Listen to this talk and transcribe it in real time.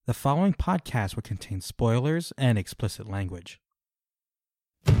The following podcast will contain spoilers and explicit language.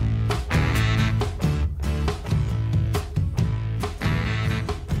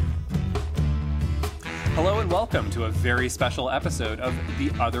 Hello and welcome to a very special episode of The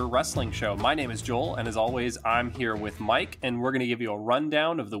Other Wrestling Show. My name is Joel, and as always, I'm here with Mike, and we're going to give you a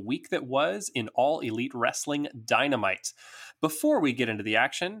rundown of the week that was in All Elite Wrestling Dynamite. Before we get into the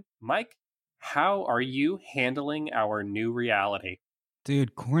action, Mike, how are you handling our new reality?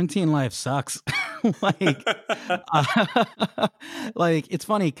 Dude, quarantine life sucks. like, it's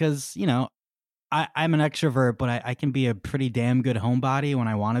funny because, I'm an extrovert, but I can be a pretty damn good homebody when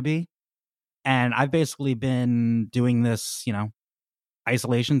I want to be. And I've basically been doing this,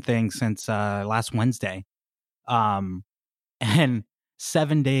 isolation thing since last Wednesday. And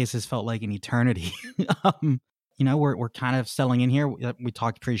 7 days has felt like an eternity. We're kind of settling in here. We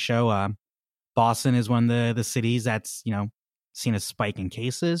talked pre-show. Boston is one of the cities that's, seen a spike in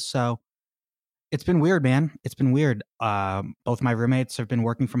cases. So it's been weird, man. It's been weird. Both my roommates have been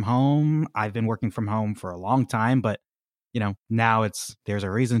working from home. I've been working from home for a long time, but, now there's a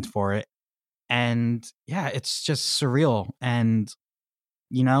reason for it. And yeah, it's just surreal. And,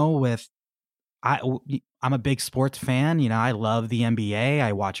 I'm a big sports fan. I love the NBA.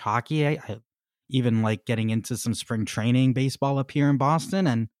 I watch hockey. I even like getting into some spring training baseball up here in Boston.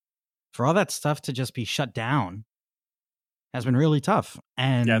 And for all that stuff to just be shut down has been really tough.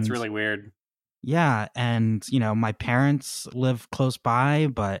 And yeah, it's really weird. Yeah. And, my parents live close by,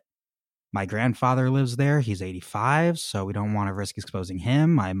 but my grandfather lives there. He's 85, so we don't want to risk exposing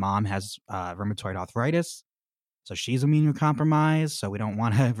him. My mom has rheumatoid arthritis, so she's immunocompromised, so we don't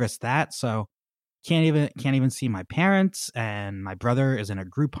want to risk that. So can't even see my parents. And my brother is in a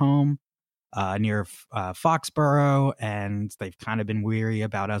group home near Foxborough, and they've kind of been weary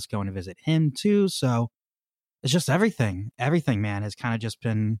about us going to visit him too. So it's just everything, man, has kind of just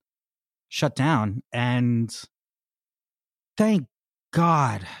been shut down. And thank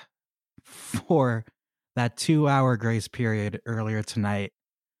God for that 2-hour grace period earlier tonight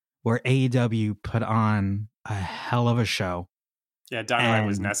where AEW put on a hell of a show. Yeah, Dynamite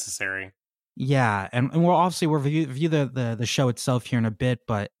was necessary. Yeah, and we'll review the show itself here in a bit,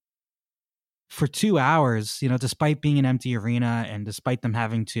 but for 2 hours, despite being an empty arena and despite them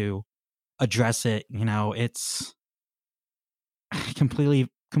having to address it, it's I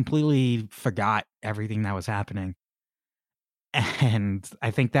completely forgot everything that was happening. And I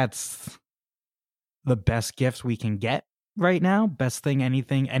think that's the best gift we can get right now. Best thing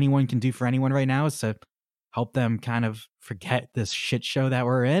anyone can do for anyone right now is to help them kind of forget this shit show that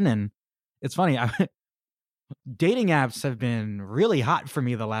we're in. And it's funny, dating apps have been really hot for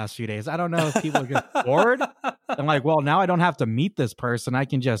me the last few days. I don't know if people get bored. I'm like, well, now I don't have to meet this person. I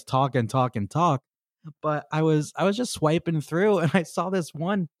can just talk and talk and talk. But I was just swiping through and I saw this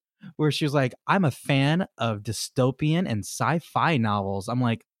one where she was like, I'm a fan of dystopian and sci-fi novels. I'm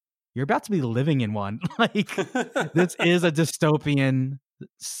like, you're about to be living in one. Like, this is a dystopian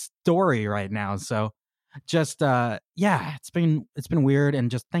story right now. So just it's been weird, and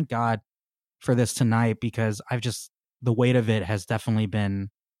just thank God for this tonight, because the weight of it has definitely been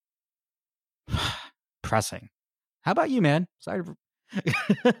pressing. How about you, man? Sorry.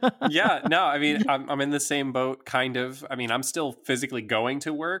 Yeah, no, I mean, I'm in the same boat, kind of. I mean, I'm still physically going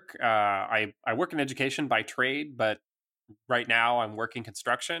to work. I work in education by trade, but right now I'm working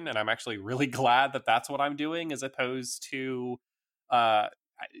construction, and I'm actually really glad that that's what I'm doing, as opposed to,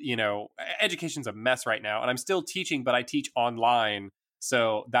 education's a mess right now, and I'm still teaching, but I teach online,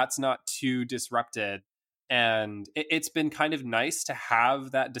 so that's not too disrupted. And it's been kind of nice to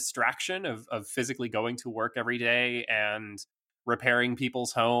have that distraction of physically going to work every day and repairing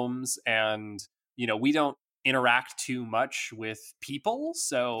people's homes. And, we don't interact too much with people,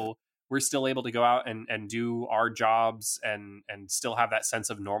 so we're still able to go out and do our jobs and still have that sense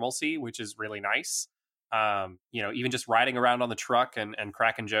of normalcy, which is really nice. Even just riding around on the truck and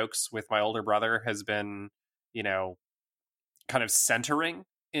cracking jokes with my older brother has been, kind of centering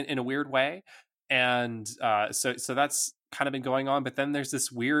in a weird way. And so that's kind of been going on. But then there's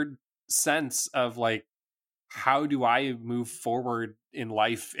this weird sense of like, how do I move forward in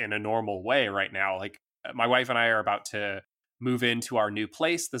life in a normal way right now? Like, my wife and I are about to move into our new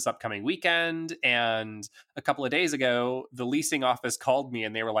place this upcoming weekend. And a couple of days ago, the leasing office called me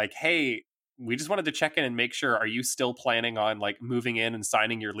and they were like, hey, we just wanted to check in and make sure, are you still planning on like moving in and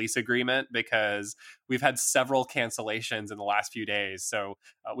signing your lease agreement? Because we've had several cancellations in the last few days. So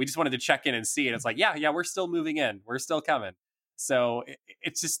we just wanted to check in and see. And it's like, yeah, we're still moving in. We're still coming. So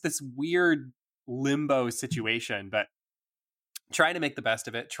it's just this weird limbo situation, but trying to make the best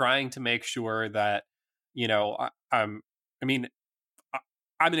of it, trying to make sure that,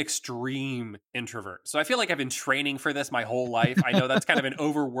 I'm an extreme introvert. So I feel like I've been training for this my whole life. I know that's kind of an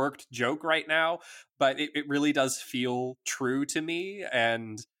overworked joke right now, but it really does feel true to me.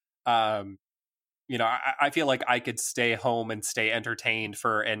 And, I feel like I could stay home and stay entertained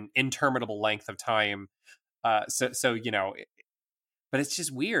for an interminable length of time. But it's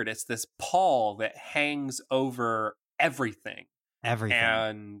just weird. It's this pall that hangs over everything.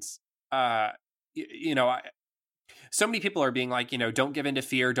 And, so many people are being like, don't give in to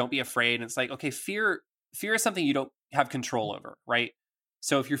fear, don't be afraid. And it's like, okay, fear is something you don't have control over, right?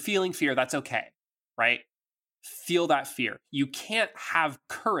 So if you're feeling fear, that's okay, right? Feel that fear. You can't have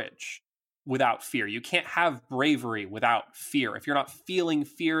courage without fear. You can't have bravery without fear. If you're not feeling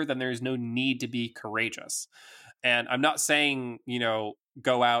fear, then there's no need to be courageous. And I'm not saying,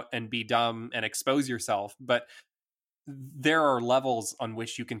 go out and be dumb and expose yourself, but there are levels on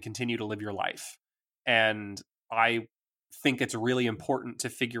which you can continue to live your life. And I think it's really important to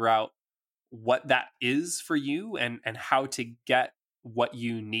figure out what that is for you and how to get what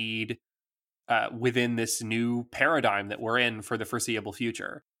you need within this new paradigm that we're in for the foreseeable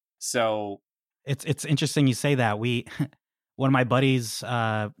future. So it's interesting you say that. One of my buddies,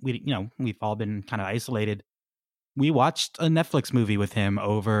 we've all been kind of isolated. We watched a Netflix movie with him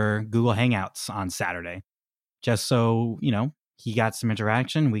over Google Hangouts on Saturday, just so, he got some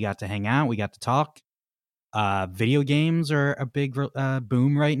interaction. We got to hang out. We got to talk. Video games are a big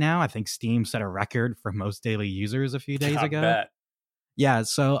boom right now. I think Steam set a record for most daily users a few days ago. Bet. Yeah,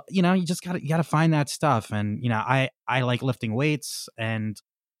 so you just gotta find that stuff, and I like lifting weights, and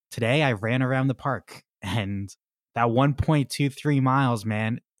today I ran around the park, and that 1.23 miles,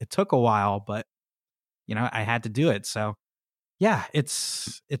 man, it took a while, but I had to do it. So yeah,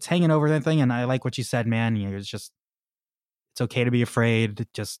 it's hanging over that thing, and I like what you said, man. It's okay to be afraid,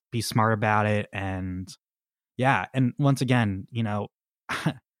 just be smart about it, and yeah, and once again,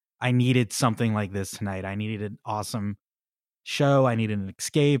 I needed something like this tonight. I needed an awesome show. I needed an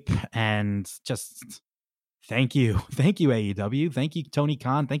escape, and just thank you AEW, thank you Tony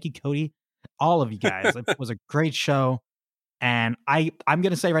Khan, thank you Cody, all of you guys. It was a great show, and I'm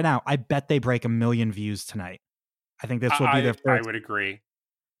gonna say right now, I bet they break 1 million views tonight. I think this will be their first. I would agree,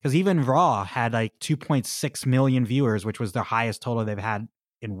 because even Raw had like 2.6 million viewers, which was their highest total they've had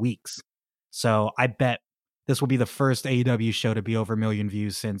in weeks. So I bet this will be the first AEW show to be over 1 million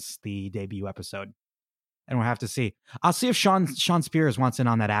views since the debut episode. And we'll have to see. I'll see if Sean Spears wants in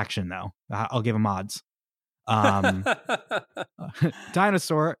on that action, though. I'll give him odds.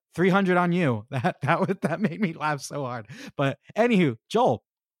 Dinosaur, 300 on you. That made me laugh so hard. But anywho, Joel,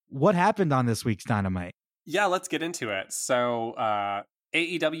 what happened on this week's Dynamite? Yeah, let's get into it. So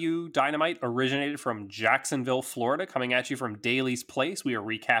AEW Dynamite originated from Jacksonville, Florida, coming at you from Daly's Place. We are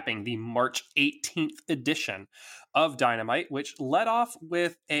recapping the March 18th edition of Dynamite, which led off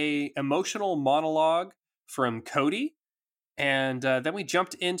with a emotional monologue from Cody. And then we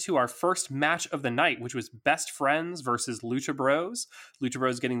jumped into our first match of the night, which was Best Friends versus Lucha Bros. Lucha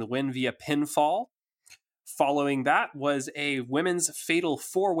Bros getting the win via pinfall. Following that was a women's fatal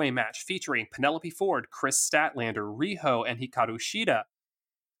four-way match featuring Penelope Ford, Chris Statlander, Riho, and Hikaru Shida.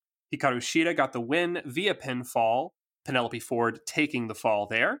 Hikaru Shida got the win via pinfall, Penelope Ford taking the fall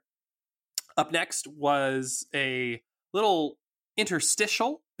there. Up next was a little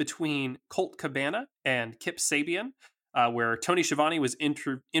interstitial between Colt Cabana and Kip Sabian, where Tony Schiavone was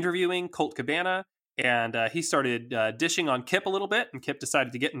interviewing Colt Cabana, and he started dishing on Kip a little bit, and Kip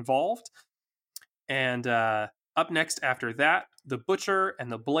decided to get involved. And up next after that, the Butcher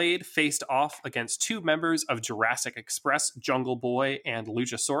and the Blade faced off against two members of Jurassic Express, Jungle Boy and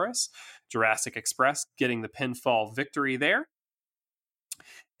Luchasaurus. Jurassic Express getting the pinfall victory there.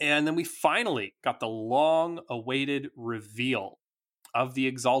 And then we finally got the long-awaited reveal of the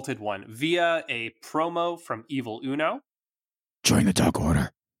Exalted One via a promo from Evil Uno. Join the Dark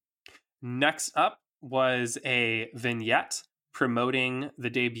Order. Next up was a vignette promoting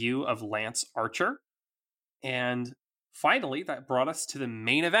the debut of Lance Archer. And finally, that brought us to the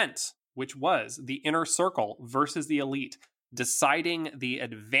main event, which was the Inner Circle versus the Elite, deciding the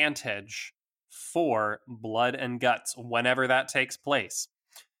advantage for Blood and Guts whenever that takes place.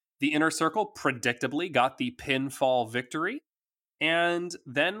 The Inner Circle predictably got the pinfall victory, and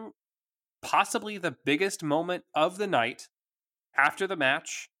then possibly the biggest moment of the night, after the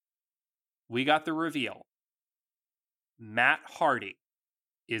match, we got the reveal. Matt Hardy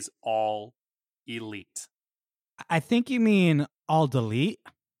is all elite. I think you mean all delete.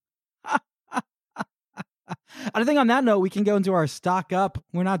 I think on that note, we can go into our stock up.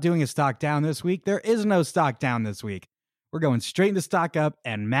 We're not doing a stock down this week. There is no stock down this week. We're going straight into stock up,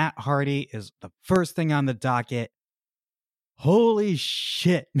 and Matt Hardy is the first thing on the docket. Holy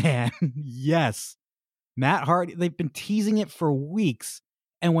shit, man. Yes. Matt Hardy, they've been teasing it for weeks.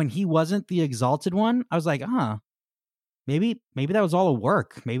 And when he wasn't the Exalted One, I was like, maybe that was all a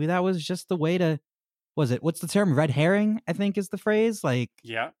work. Maybe that was just the way to, what's the term? Red herring, I think is the phrase. Like,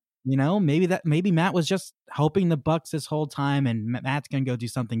 Yeah. Maybe Matt was just helping the Bucks this whole time and Matt's going to go do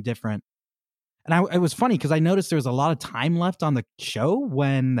something different. And it was funny because I noticed there was a lot of time left on the show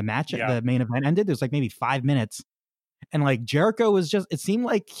when the main event ended. There's like maybe 5 minutes. And like Jericho was it seemed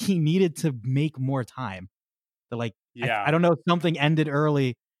like he needed to make more time. I don't know, something ended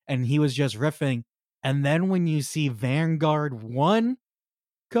early and he was just riffing. And then when you see Vanguard 1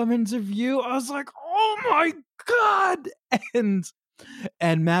 come into view, I was like, oh my God.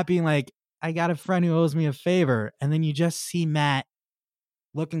 And Matt being like, I got a friend who owes me a favor. And then you just see Matt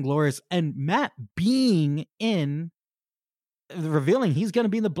looking glorious. And Matt being revealing he's going to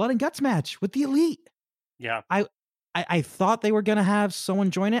be in the Blood and Guts match with the Elite. Yeah. I thought they were going to have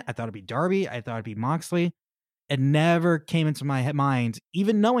someone join it. I thought it'd be Darby. I thought it'd be Moxley. It never came into my mind,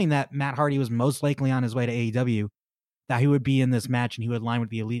 even knowing that Matt Hardy was most likely on his way to AEW, that he would be in this match and he would align with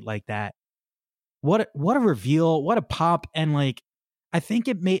the Elite like that. What a reveal. What a pop. And like, I think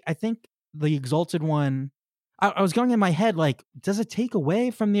the Exalted One, I was going in my head, like, does it take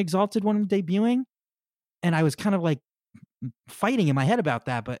away from the Exalted One debuting? And I was kind of like fighting in my head about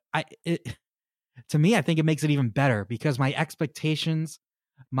that. But to me, I think it makes it even better because my expectations,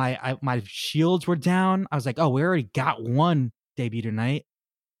 my shields were down. I was like, oh, we already got one debut tonight.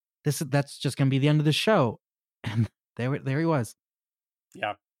 That's just going to be the end of the show. And there he was.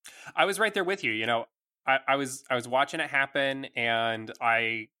 Yeah. I was right there with you. You know, I was watching it happen, and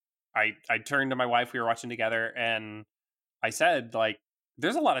I turned to my wife. We were watching together, and I said, like,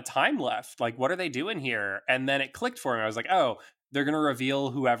 there's a lot of time left. Like, what are they doing here? And then it clicked for me. I was like, oh, they're going to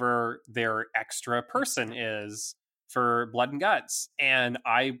reveal whoever their extra person is for Blood and Guts. And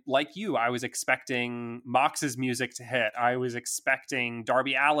I, like you, I was expecting Mox's music to hit. I was expecting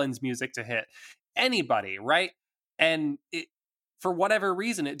Darby Allin's music to hit. Anybody, right? And for whatever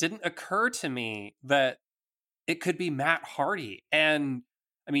reason, it didn't occur to me that it could be Matt Hardy. And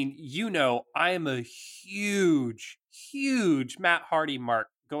I mean, you know, I am a huge, huge Matt Hardy mark,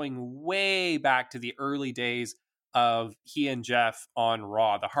 going way back to the early days of he and Jeff on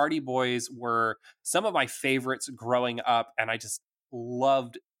Raw. The Hardy Boys were some of my favorites growing up, and I just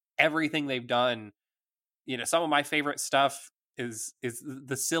loved everything they've done. You know, some of my favorite stuff is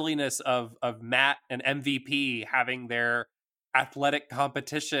the silliness of Matt and MVP having their athletic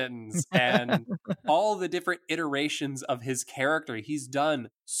competitions and all the different iterations of his character. He's done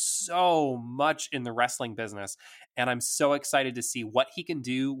so much in the wrestling business, and I'm so excited to see what he can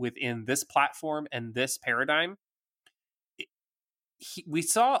do within this platform and this paradigm. We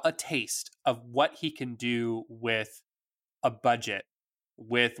saw a taste of what he can do with a budget,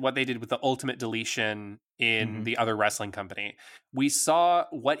 with what they did with the Ultimate Deletion in the other wrestling company. We saw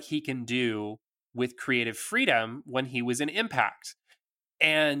what he can do with creative freedom when he was in Impact.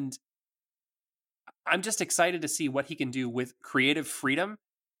 And I'm just excited to see what he can do with creative freedom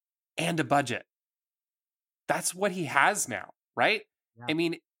and a budget. That's what he has now, right? Yeah. I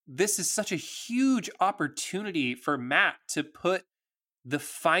mean, this is such a huge opportunity for Matt to put the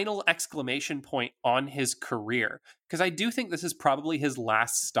final exclamation point on his career, because I do think this is probably his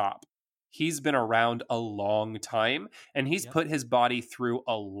last stop. He's been around a long time, and he's put his body through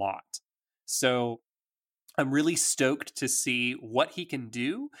a lot. So I'm really stoked to see what he can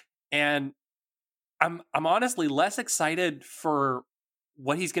do, and I'm honestly less excited for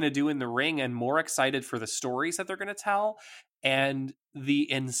what he's going to do in the ring and more excited for the stories that they're going to tell and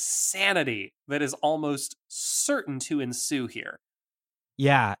the insanity that is almost certain to ensue here.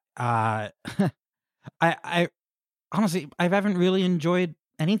 Yeah, I honestly, I haven't really enjoyed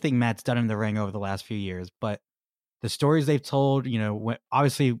anything Matt's done in the ring over the last few years, but the stories they've told, you know,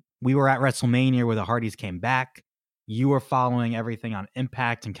 obviously we were at WrestleMania where the Hardys came back. You were following everything on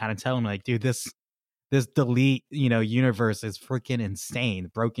Impact and kind of telling me, like, dude, this Delete, you know, universe is freaking insane.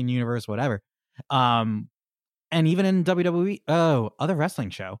 Broken universe, whatever. And even in WWE, other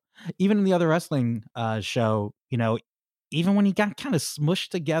wrestling show, even in the other wrestling show, you know, even when he got kind of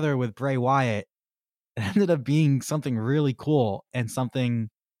smushed together with Bray Wyatt, it ended up being something really cool and something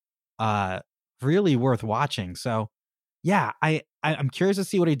really worth watching. So yeah, I'm curious to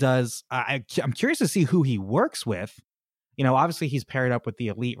see what he does. I'm curious to see who he works with. You know, obviously he's paired up with the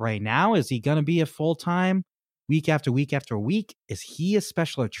Elite right now. Is he going to be a full-time week after week after week? Is he a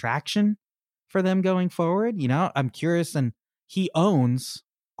special attraction for them going forward? You know, I'm curious. And he owns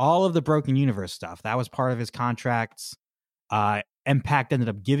all of the Broken Universe stuff. That was part of his contracts. Impact ended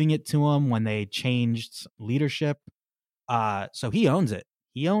up giving it to him when they changed leadership. So he owns it.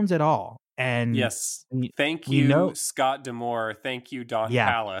 He owns it all. And Yes. we, Thank we you, know, Scott Demore. Thank you, Don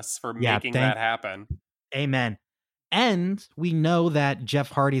yeah, Callis, for yeah, making that happen. amen. And we know that Jeff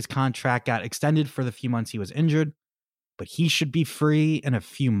Hardy's contract got extended for the few months he was injured, but he should be free in a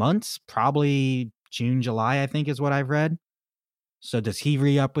few months, probably June, July, I think is what I've read. So does he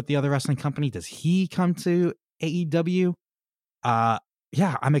re-up with the other wrestling company? Does he come to AEW? Yeah,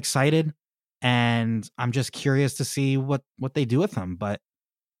 I'm excited, and I'm just curious to see what they do with him. But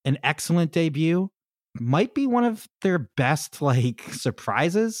an excellent debut, might be one of their best like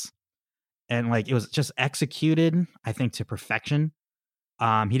surprises, and like it was just executed, I think, to perfection.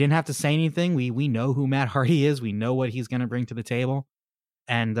 He didn't have to say anything. We know who Matt Hardy is. We know what he's going to bring to the table,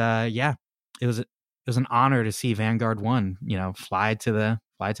 and yeah, it was an honor to see Vanguard 1, fly to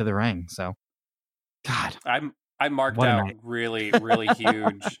the ring. So, God, I marked what a out night. really, really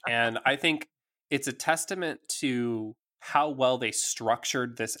huge. And I think it's a testament to how well they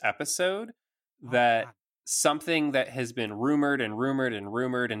structured this episode, that God. something that has been rumored and rumored and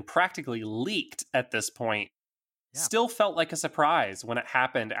rumored and practically leaked at this point Yeah. still felt like a surprise when it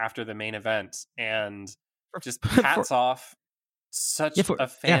happened after the main event. And just For- hats off. Such Yeah, a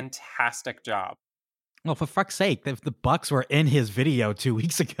fantastic job. Well, for fuck's sake, the Bucks were in his video 2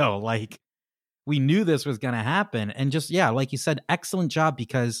 weeks ago. Like, we knew this was going to happen. And just, yeah, like you said, excellent job,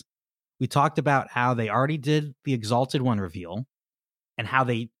 because we talked about how they already did the Exalted One reveal and how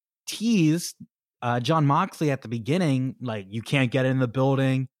they teased John Moxley at the beginning, like, you can't get in the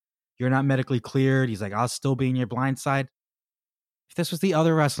building. You're not medically cleared. He's like, I'll still be in your blind side. If this was the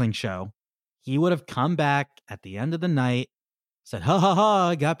other wrestling show, he would have come back at the end of the night, said, ha ha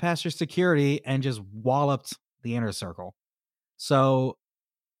ha, got past your security, and just walloped the inner circle. So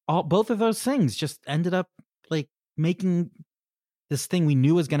both of those things just ended up like making this thing we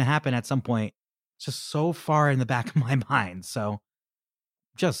knew was going to happen at some point just so far in the back of my mind. So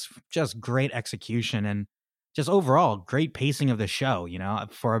just great execution, and just overall great pacing of the show,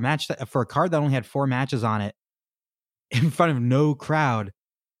 for a card that only had 4 matches on it in front of no crowd.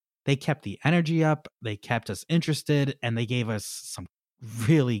 They kept the energy up, they kept us interested, and they gave us some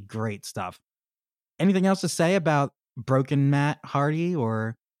really great stuff. Anything else to say about Broken Matt Hardy?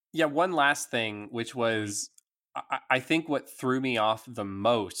 Or Yeah, one last thing, which was, I think what threw me off the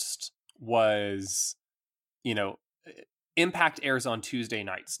most was, Impact airs on Tuesday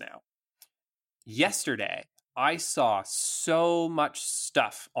nights now. Yesterday, I saw so much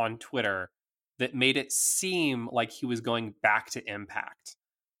stuff on Twitter that made it seem like he was going back to Impact.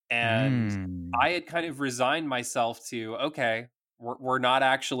 And I had kind of resigned myself to, okay, we're not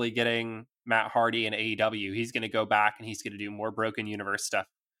actually getting Matt Hardy in AEW. He's going to go back and he's going to do more Broken Universe stuff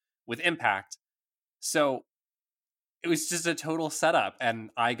with Impact. So it was just a total setup, and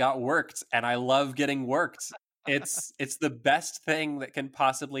I got worked, and I love getting worked. It's the best thing that can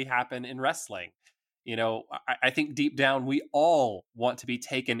possibly happen in wrestling. I think deep down we all want to be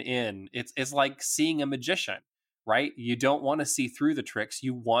taken in. It's like seeing a magician, right? You don't want to see through the tricks.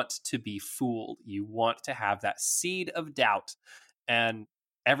 You want to be fooled. You want to have that seed of doubt. And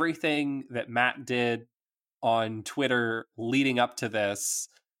everything that Matt did on Twitter leading up to this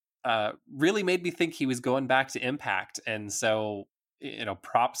really made me think he was going back to Impact. And so,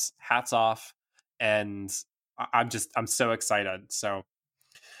 props, hats off. And I'm so excited. So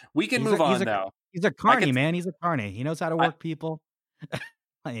we can move on now. He's a carny, man. He's a carny. He knows how to work people.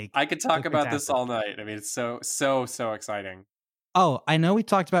 Like, I could talk about this all night. I mean, it's so exciting. Oh, I know we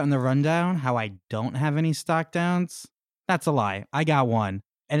talked about in the rundown how I don't have any stock downs. That's a lie. I got one,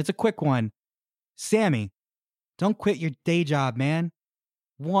 and it's a quick one. Sammy, don't quit your day job, man.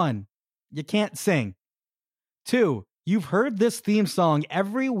 1, you can't sing. 2, you've heard this theme song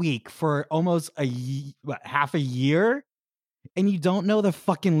every week for almost half a year, and you don't know the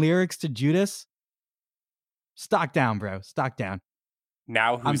fucking lyrics to Judas? Stock down, bro. Stock down.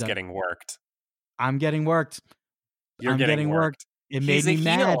 Now who's getting worked? I'm getting worked. You're getting worked. It made me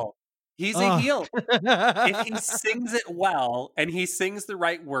mad. He's a heel. If he sings it well, and he sings the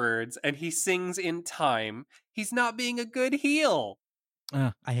right words, and he sings in time, he's not being a good heel.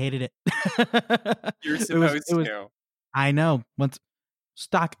 I hated it. You're supposed to. I know. Once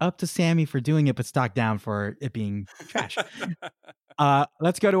stock up to Sammy for doing it, but stock down for it being trash.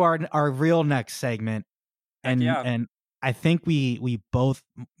 Let's go to our real next segment. And I think we both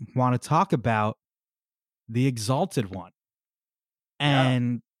want to talk about the Exalted One.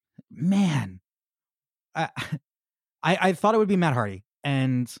 And man, I thought it would be Matt Hardy,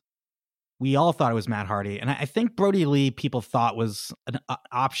 and we all thought it was Matt Hardy. And I think Brody Lee people thought was an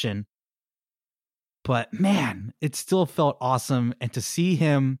option. But man, it still felt awesome. And to see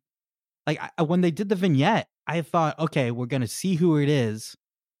him, like when they did the vignette, I thought, okay, we're going to see who it is,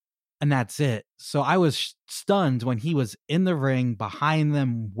 and that's it. So I was stunned when he was in the ring behind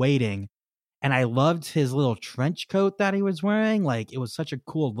them waiting. And I loved his little trench coat that he was wearing. Like, it was such a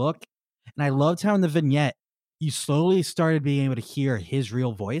cool look. And I loved how in the vignette, you slowly started being able to hear his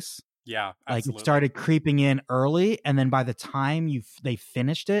real voice. Yeah, Like, it absolutely. started creeping in early. And then by the time they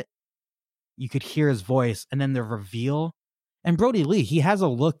finished it, you could hear his voice. And then the reveal. And Brody Lee, he has a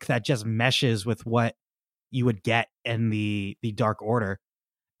look that just meshes with what you would get in the Dark Order.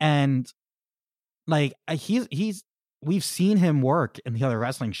 And like he's we've seen him work in the other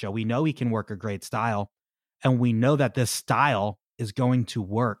wrestling show. We know he can work a great style, and we know that this style is going to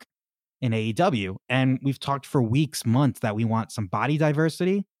work in AEW. And we've talked for weeks, months that we want some body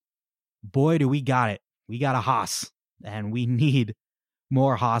diversity. Boy, do we got it. We got a Haas, and we need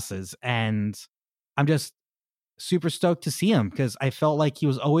more Haas's. And I'm just super stoked to see him because I felt like he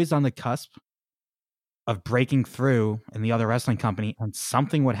was always on the cusp of breaking through in the other wrestling company and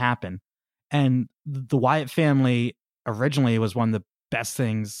something would happen. And the Wyatt family originally was one of the best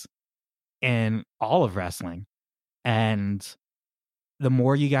things in all of wrestling. And the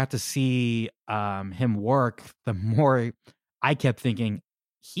more you got to see him work, the more I kept thinking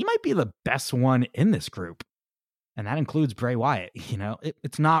he might be the best one in this group. And that includes Bray Wyatt. You know,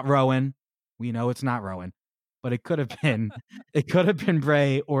 it's not Rowan. We know it's not Rowan, but it could have been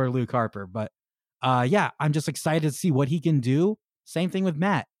Bray or Luke Harper. But yeah, I'm just excited to see what he can do. Same thing with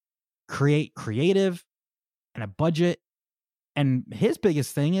Matt. Create creative and a budget. And his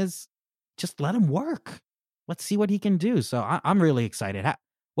biggest thing is just let him work. Let's see what he can do. So I'm really excited.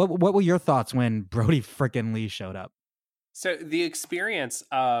 What were your thoughts when Brody frickin' Lee showed up? So the experience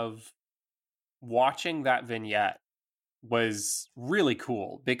of watching that vignette was really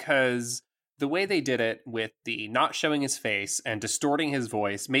cool because the way they did it with the not showing his face and distorting his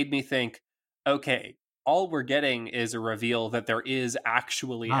voice made me think, okay, all we're getting is a reveal that there is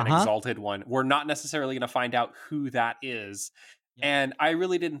actually an exalted one. We're not necessarily going to find out who that is. Yeah. And I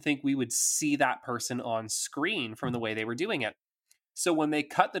really didn't think we would see that person on screen from the way they were doing it. So when they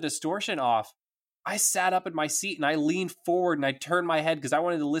cut the distortion off, I sat up in my seat and I leaned forward and I turned my head because I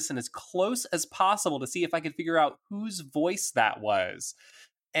wanted to listen as close as possible to see if I could figure out whose voice that was.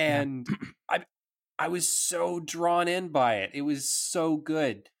 And yeah. I was so drawn in by it. It was so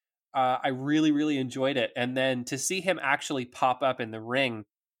good. I really, really enjoyed it. And then to see him actually pop up in the ring,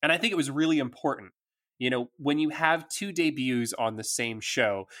 and I think it was really important. You know, when you have two debuts on the same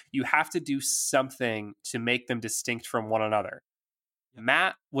show, you have to do something to make them distinct from one another.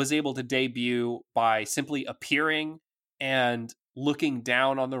 Matt was able to debut by simply appearing and looking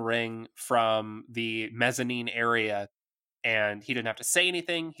down on the ring from the mezzanine area. And he didn't have to say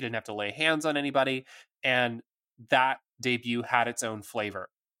anything. He didn't have to lay hands on anybody. And that debut had its own flavor.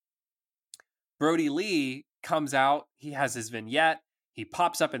 Brody Lee comes out. He has his vignette. He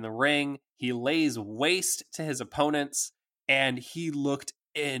pops up in the ring. He lays waste to his opponents. And he looked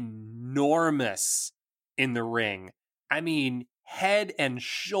enormous in the ring. I mean, head and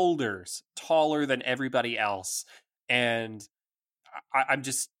shoulders taller than everybody else. And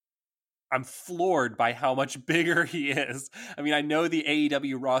I'm floored by how much bigger he is. I mean, I know the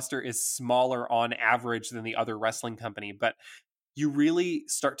AEW roster is smaller on average than the other wrestling company, but you really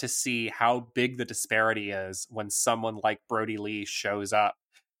start to see how big the disparity is when someone like Brody Lee shows up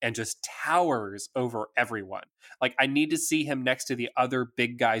and just towers over everyone. Like, I need to see him next to the other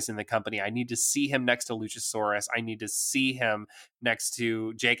big guys in the company. I need to see him next to Luchasaurus. I need to see him next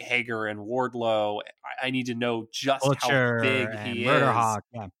to Jake Hager and Wardlow. I need to know just Butcher how big he Murder is. Hawk.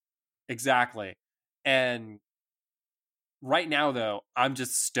 Yeah. Exactly. And right now, though, I'm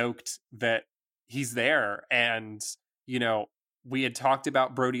just stoked that he's there. And, you know, we had talked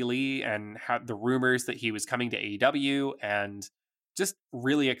about Brody Lee and how the rumors that he was coming to AEW, and just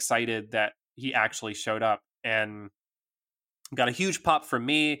really excited that he actually showed up. And got a huge pop from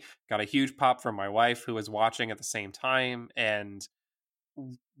me, got a huge pop from my wife who was watching at the same time. And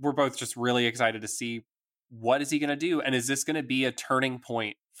we're both just really excited to see what is he going to do. And is this going to be a turning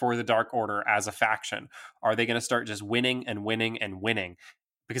point for the Dark Order as a faction? Are they going to start just winning and winning and winning?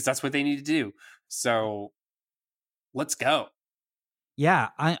 Because that's what they need to do. So let's go. Yeah,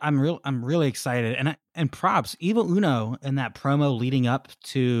 I'm really excited, and props Evil Uno in that promo leading up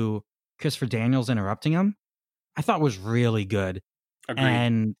to Christopher Daniels interrupting him, I thought was really good. Agreed.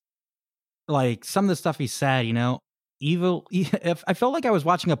 And like some of the stuff he said, you know, I felt like I was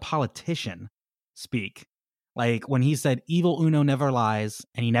watching a politician speak. Like when he said, "Evil Uno never lies,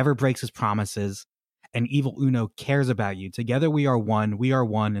 and he never breaks his promises, and Evil Uno cares about you. Together we are one,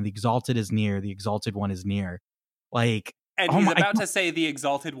 and the Exalted is near. The Exalted One is near." Like. And he's about to say the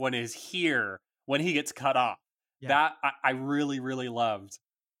Exalted One is here when he gets cut off. Yeah. That I really, really loved.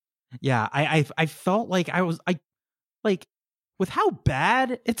 Yeah, I felt like I like with how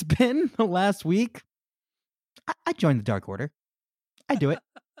bad it's been the last week. I joined the Dark Order. I do it.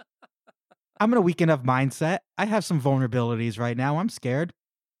 I'm in a weak enough mindset. I have some vulnerabilities right now. I'm scared.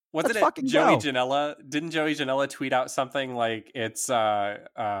 Wasn't Let's it Joey go. Janela? Didn't Joey Janela tweet out something like it's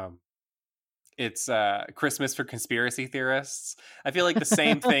Christmas for conspiracy theorists? I feel like the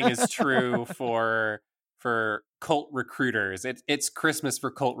same thing is true for cult recruiters. It's Christmas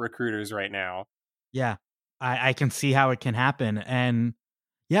for cult recruiters right now. Yeah, I can see how it can happen. And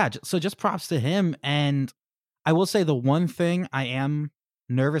yeah, so just props to him. And I will say the one thing I am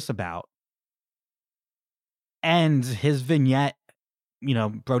nervous about, and his vignette,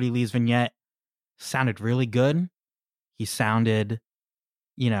 Brody Lee's vignette sounded really good. He sounded,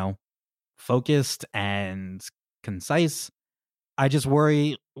 focused and concise. I just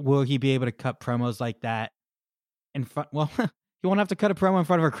worry, will he be able to cut promos like that in front? Well, he won't have to cut a promo in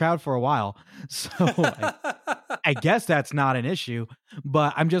front of a crowd for a while. So I guess that's not an issue.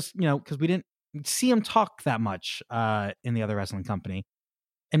 But I'm just, because we didn't see him talk that much in the other wrestling company.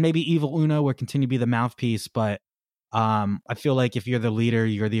 And maybe Evil Uno will continue to be the mouthpiece. But I feel like if you're the leader,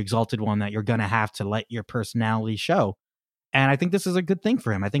 you're the exalted one, that you're going to have to let your personality show. And I think this is a good thing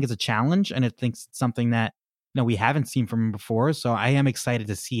for him. I think it's a challenge, and I think it's something that we haven't seen from him before. So I am excited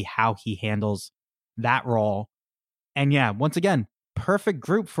to see how he handles that role. And yeah, once again, perfect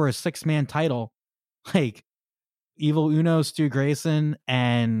group for a 6-man title. Like Evil Uno, Stu Grayson,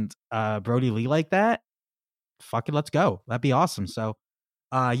 and Brody Lee like that. Fuck it, let's go. That'd be awesome. So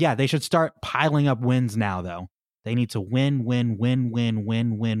yeah, they should start piling up wins now, though. They need to win.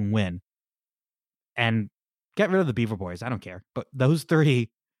 And get rid of the Beaver Boys. I don't care. But those 3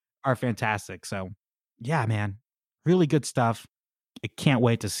 are fantastic. So yeah, man, really good stuff. I can't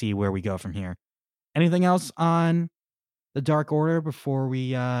wait to see where we go from here. Anything else on the Dark Order before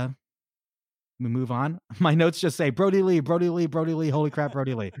we move on? My notes just say Brody Lee, holy crap,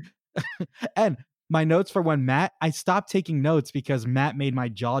 Brody Lee. And my notes for when I stopped taking notes because Matt made my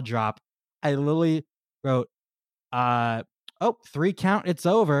jaw drop. I literally wrote, 3 count, it's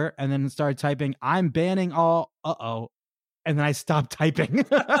over, and then started typing, I'm banning all, and then I stopped typing.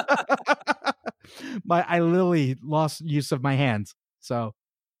 I literally lost use of my hands. So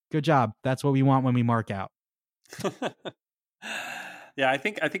good job. That's what we want when we mark out. Yeah, I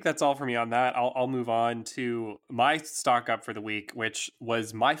think that's all for me on that. I'll move on to my stock up for the week, which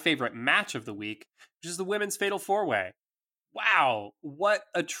was my favorite match of the week, which is the women's Fatal 4-Way. Wow, what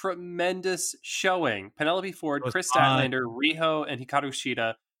a tremendous showing. Penelope Ford, Chris Statlander, Riho, and Hikaru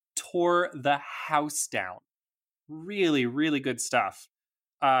Shida tore the house down. Really, really good stuff.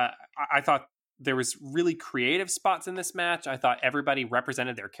 I thought there was really creative spots in this match. I thought everybody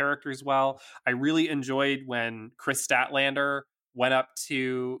represented their characters well. I really enjoyed when Chris Statlander went up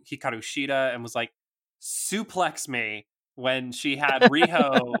to Hikaru Shida and was like, suplex me, when she had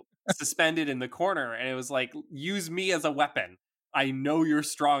Riho suspended in the corner, and it was like, use me as a weapon. I know you're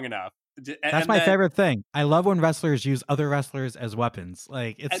strong enough. That's my favorite thing. I love when wrestlers use other wrestlers as weapons.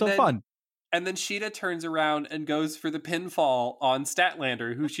 Like, it's so fun. And then Shida turns around and goes for the pinfall on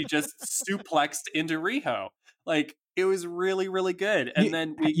Statlander, who she just suplexed into Riho. Like, it was really, really good. And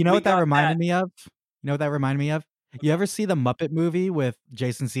then you know what that reminded me of? You know what that reminded me of? You ever see the Muppet movie with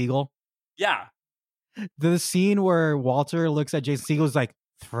Jason Segel? Yeah. The scene where Walter looks at Jason Segel is like,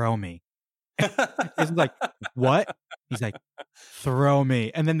 throw me. Jason's like, what? He's like, throw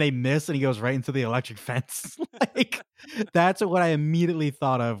me. And then they miss and he goes right into the electric fence. Like, that's what I immediately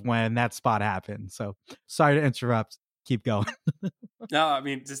thought of when that spot happened. So sorry to interrupt. Keep going. No, I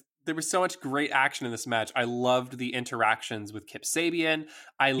mean, just there was so much great action in this match. I loved the interactions with Kip Sabian.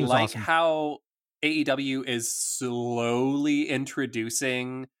 I like awesome. how AEW is slowly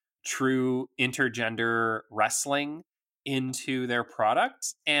introducing true intergender wrestling into their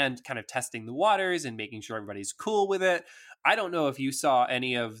product and kind of testing the waters and making sure everybody's cool with it. I don't know if you saw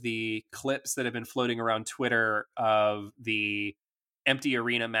any of the clips that have been floating around Twitter of the empty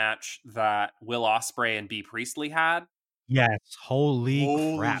arena match that Will Ospreay and B. Priestley had. Yes.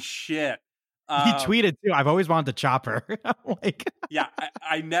 Holy crap. Shit. He tweeted too. I've always wanted to chop her. Like, yeah,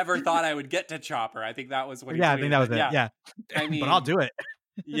 I never thought I would get to Chopper. I think that was what he tweeted. I think that was it. Yeah. I mean, but I'll do it.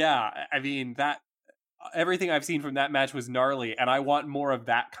 Yeah. I mean, that everything I've seen from that match was gnarly, and I want more of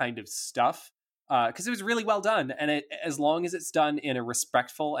that kind of stuff because it was really well done. And as long as it's done in a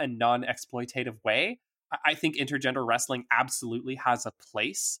respectful and non-exploitative way, I think intergender wrestling absolutely has a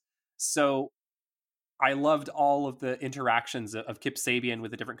place. So I loved all of the interactions of Kip Sabian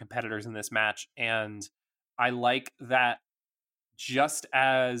with the different competitors in this match. And I like that just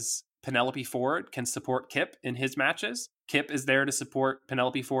as Penelope Ford can support Kip in his matches. Kip is there to support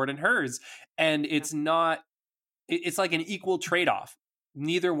Penelope Ford in hers. And it's not, it's like an equal trade off.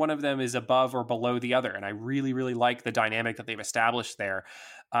 Neither one of them is above or below the other. And I really, really like the dynamic that they've established there.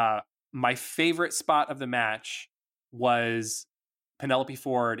 My favorite spot of the match was Penelope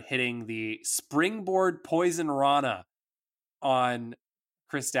Ford hitting the springboard poison Rana on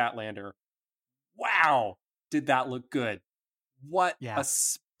Chris Statlander. Wow, did that look good? What Yeah. a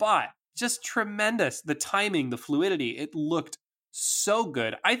spot. Just tremendous. The timing, the fluidity, it looked so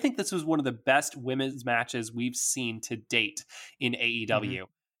good. I think this was one of the best women's matches we've seen to date in AEW. Mm-hmm.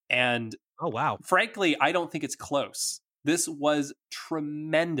 And Oh, wow. frankly, I don't think it's close. This was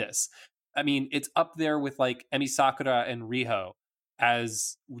tremendous. I mean, it's up there with like Emi Sakura and Riho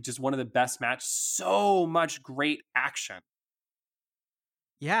as just one of the best matches. So much great action.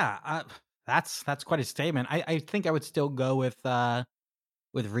 Yeah, that's quite a statement. I think I would still go with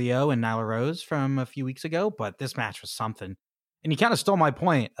Rio and Nyla Rose from a few weeks ago, but this match was something. And you kind of stole my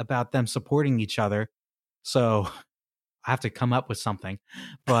point about them supporting each other. So I have to come up with something.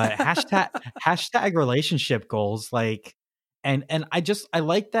 But hashtag relationship goals, like, and I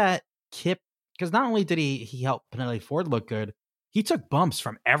like that Kip, because not only did he help Penelope Ford look good, he took bumps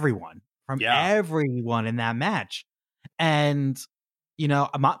from everyone in that match. And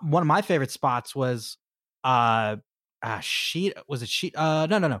one of my favorite spots was no.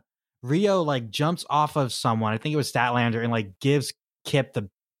 Rio like jumps off of someone. I think it was Statlander, and like gives Kip the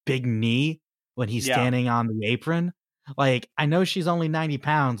big knee when he's standing on the apron. Like, I know she's only 90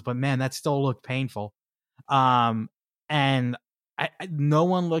 pounds, but man, that still looked painful. And no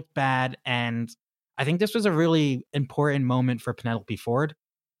one looked bad. And I think this was a really important moment for Penelope Ford.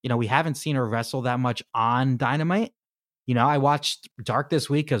 We haven't seen her wrestle that much on Dynamite. I watched Dark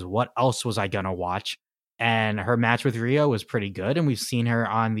this week because what else was I going to watch? And her match with Rio was pretty good. And we've seen her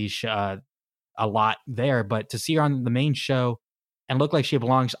on these a lot there. But to see her on the main show and look like she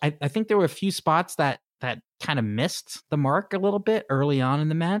belongs, I think there were a few spots that kind of missed the mark a little bit early on in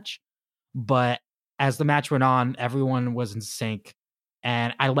the match. But as the match went on, everyone was in sync.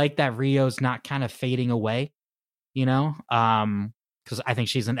 And I like that Rio's not kind of fading away, because I think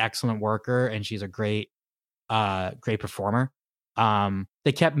she's an excellent worker and she's a great performer.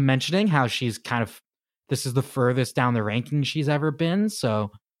 They kept mentioning how she's this is the furthest down the ranking she's ever been.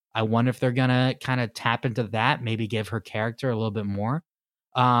 So I wonder if they're gonna kind of tap into that, maybe give her character a little bit more.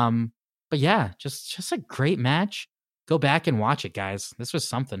 But yeah, just a great match. Go back and watch it, guys. This was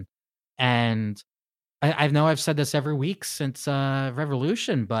something. And I know I've said this every week since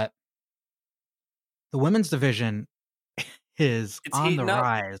Revolution, but the women's division is on the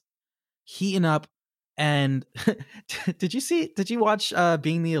rise, heating up. And did you watch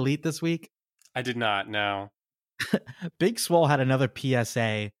Being the Elite this week? I did not, no. Big Swole had another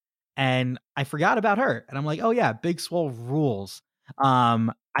PSA and I forgot about her. And I'm like, oh yeah, Big Swole rules.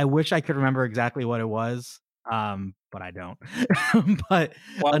 I wish I could remember exactly what it was. But I don't. But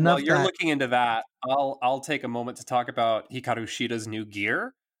while you're looking into that, I'll take a moment to talk about Hikaru Shida's new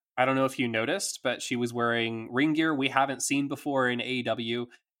gear. I don't know if you noticed, but she was wearing ring gear we haven't seen before in AEW.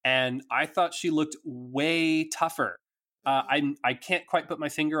 And I thought she looked way tougher. I can't quite put my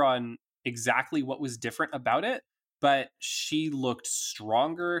finger on exactly what was different about it, but she looked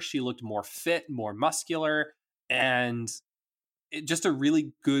stronger. She looked more fit, more muscular, and just a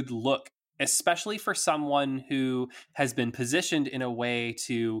really good look, especially for someone who has been positioned in a way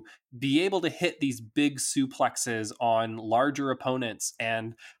to be able to hit these big suplexes on larger opponents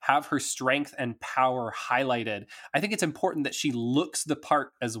and have her strength and power highlighted. I think it's important that she looks the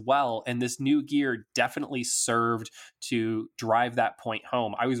part as well, and this new gear definitely served to drive that point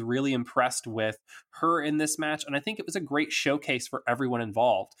home. I was really impressed with her in this match, and I think it was a great showcase for everyone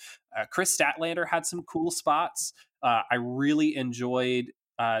involved. Chris Statlander had some cool spots. I really enjoyed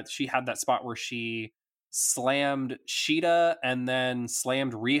she had that spot where she slammed Shida and then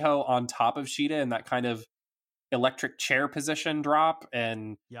slammed Riho on top of Shida in that kind of electric chair position drop,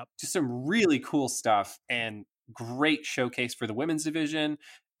 and just some really cool stuff and great showcase for the women's division.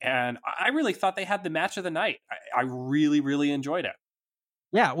 And I really thought they had the match of the night. I really, really enjoyed it.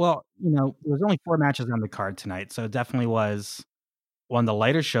 Yeah, well, there was only 4 matches on the card tonight, so it definitely was one of the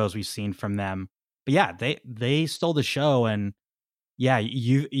lighter shows we've seen from them. But yeah, they stole the show. And yeah,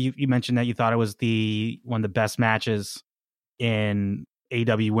 you mentioned that you thought it was one of the best matches in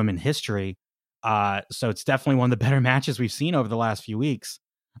AEW women history. So it's definitely one of the better matches we've seen over the last few weeks.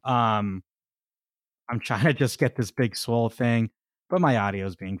 I'm trying to just get this Big Swole thing, but my audio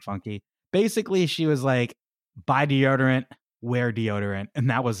is being funky. Basically, she was like, buy deodorant, wear deodorant, and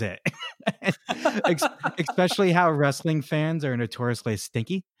that was it. Ex- Especially how wrestling fans are notoriously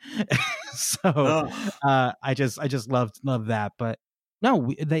stinky. So Ugh. I just love that. But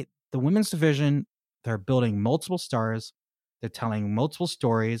no, the women's division, they're building multiple stars, they're telling multiple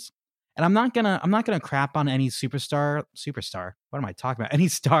stories. And I'm not gonna crap on any superstar. What am I talking about? Any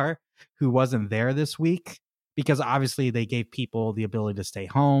star who wasn't there this week, because obviously they gave people the ability to stay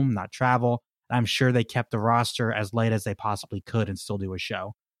home, not travel. I'm sure they kept the roster as light as they possibly could and still do a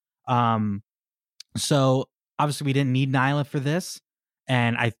show. Um, so obviously we didn't need Nyla for this.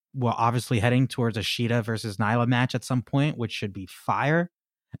 And well, obviously heading towards a Sheeta versus Nyla match at some point, which should be fire.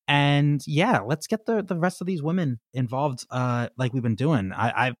 And yeah, let's get the rest of these women involved, like we've been doing.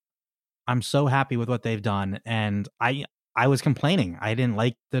 I'm so happy with what they've done. And I was complaining. I didn't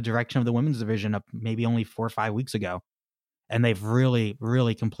like the direction of the women's division up maybe only 4 or 5 weeks ago. And they've really,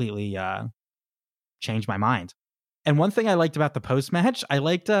 really completely changed my mind. And one thing I liked about the post match, I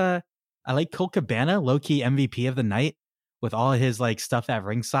liked Colt Cabana, low key MVP of the night, with all of his like stuff at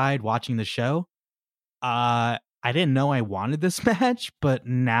ringside watching the show. I didn't know I wanted this match, but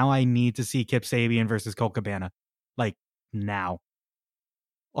now I need to see Kip Sabian versus Colt Cabana, like now.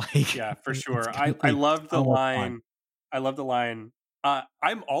 Like, Yeah, for sure. it's gonna I be love the so much line. I love the line.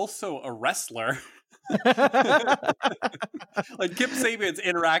 I'm also a wrestler. fun. Like Kip Sabian's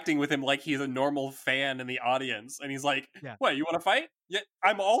interacting with him like he's a normal fan in the audience, and he's like, Yeah. "What? You want to fight? Yeah,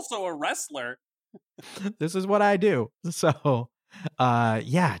 I'm also a wrestler." This is what I do. So,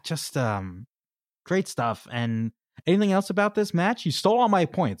 yeah, just great stuff. And anything else about this match? You stole all my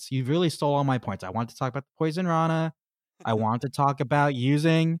points. You really stole all my points. I want to talk about the Poison Rana. I want to talk about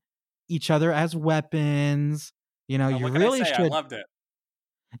using each other as weapons. You know, you What can I really say? I should. loved it.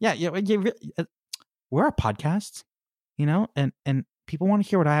 Yeah, we're a podcast, you know, and people want to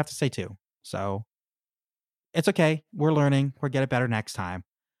hear what I have to say too. So it's okay. We're learning. We'll get it better next time.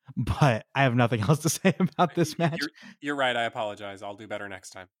 But I have nothing else to say about this match. You're right. I apologize. I'll do better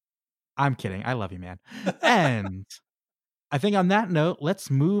next time. I'm kidding. I love you, man. And I think on that note, let's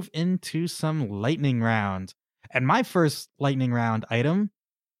move into some lightning round. And my first lightning round item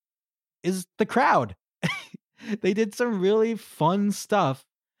is the crowd. They did some really fun stuff.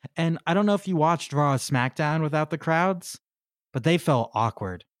 And I don't know if you watched Raw or SmackDown without the crowds, but they felt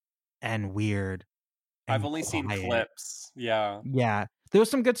awkward and weird I've and only seen quiet. clips. Yeah. Yeah. There was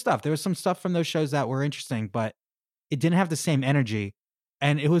some good stuff. There was some stuff from those shows that were interesting, but it didn't have the same energy.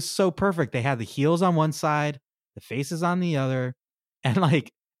 And it was so perfect. They had the heels on one side, the faces on the other, and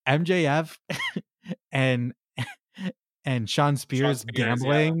like MJF and Sean Spears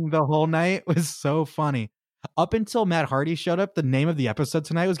gambling the whole night was so funny. Up until Matt Hardy showed up, the name of the episode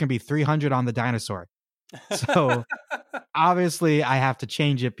tonight was going to be 300 on the Dinosaur. So obviously I have to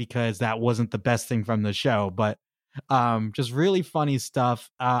change it because that wasn't the best thing from the show, but just really funny stuff.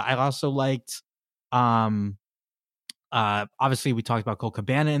 I also liked obviously we talked about Colt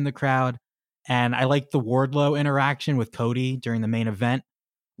Cabana in the crowd, and I liked the Wardlow interaction with Cody during the main event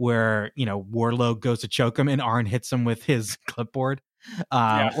where, you know, Wardlow goes to choke him and Arn hits him with his clipboard.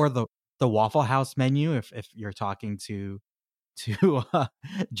 Or the Waffle House menu if you're talking to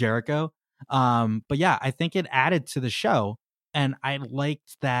Jericho. But yeah, I think it added to the show, and I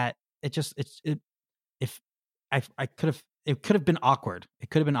liked that it just if I could have it could have been awkward. It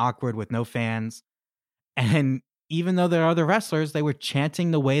could have been awkward with no fans, and even though there are other wrestlers, they were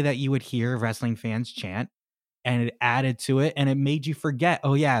chanting the way that you would hear wrestling fans chant, and it added to it, and it made you forget.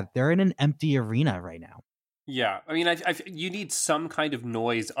 Oh yeah, they're in an empty arena right now. Yeah, I mean, you need some kind of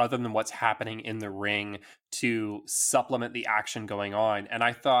noise other than what's happening in the ring to supplement the action going on. And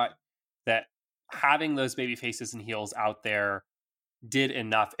I thought that having those baby faces and heels out there did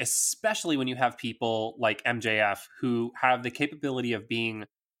enough, especially when you have people like MJF who have the capability of being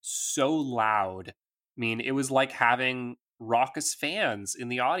so loud. I mean, it was like having raucous fans in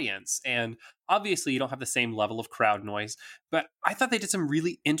the audience. And obviously, you don't have the same level of crowd noise, but I thought they did some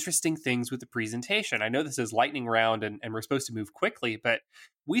really interesting things with the presentation. I know this is lightning round and we're supposed to move quickly, but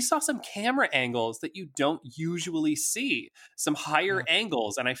we saw some camera angles that you don't usually see, some higher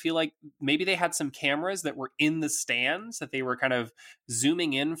angles. And I feel like maybe they had some cameras that were in the stands that they were kind of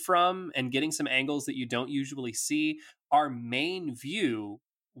zooming in from and getting some angles that you don't usually see. Our main view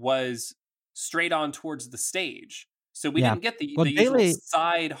was straight on towards the stage. So we didn't get the usual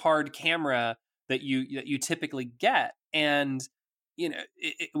side hard camera that you typically get. And, you know,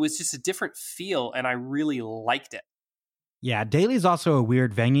 it was just a different feel, and I really liked it. Yeah, Daly's also a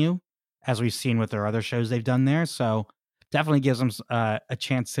weird venue, as we've seen with their other shows they've done there. So definitely gives them a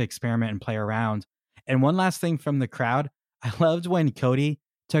chance to experiment and play around. And one last thing from the crowd, I loved when Cody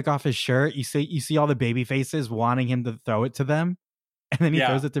took off his shirt, you see all the baby faces wanting him to throw it to them, and then he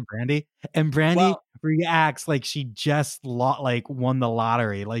throws it to Brandy, and Brandy reacts like she just won the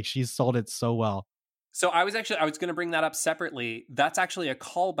lottery. Like she sold it so well. So I was going to bring that up separately. That's actually a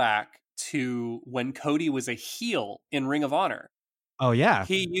callback to when Cody was a heel in Ring of Honor. Oh yeah.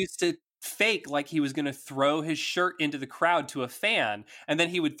 He used to fake like he was going to throw his shirt into the crowd to a fan, and then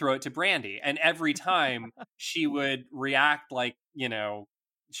he would throw it to Brandy. And every time she would react like, you know,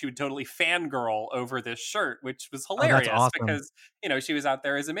 she would totally fangirl over this shirt, which was hilarious because, you know, she was out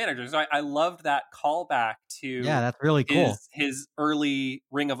there as a manager. So I loved that callback to that's really cool. His early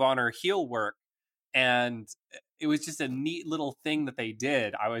Ring of Honor heel work. And it was just a neat little thing that they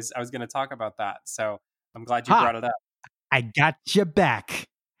did. I was going to talk about that. So I'm glad you brought it up. I got you back.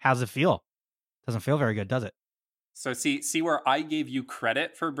 How's it feel? Doesn't feel very good, does it? So see where I gave you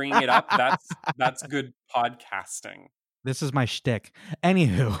credit for bringing it up? That's good podcasting. This is my shtick.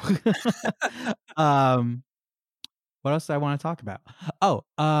 Anywho, what else do I want to talk about? Oh,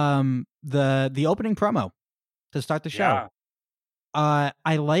 the opening promo to start the show. Yeah.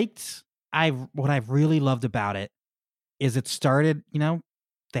 What I really loved about it is it started, you know,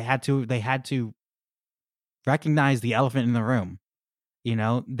 they had to recognize the elephant in the room. You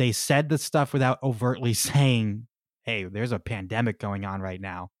know, they said the stuff without overtly saying, hey, there's a pandemic going on right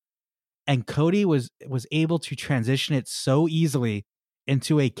now. And Cody was able to transition it so easily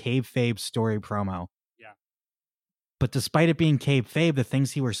into a kayfabe story promo. Yeah. But despite it being kayfabe, the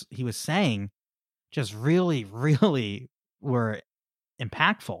things he was saying just really, really were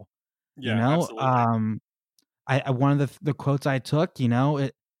impactful. Yeah, you know, absolutely. I one of the quotes I took, you know,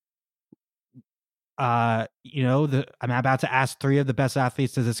 I'm about to ask 3 of the best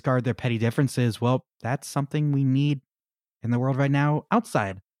athletes to discard their petty differences. Well, that's something we need in the world right now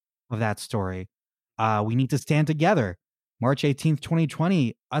outside of that story. We need to stand together. March 18th,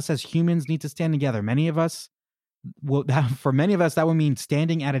 2020, us as humans need to stand together. For many of us, that would mean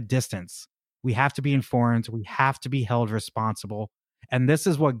standing at a distance. We have to be informed. We have to be held responsible. And this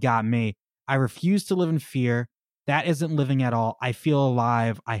is what got me. I refuse to live in fear. That isn't living at all. I feel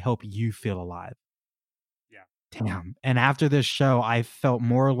alive. I hope you feel alive. Yeah. Damn. And after this show, I felt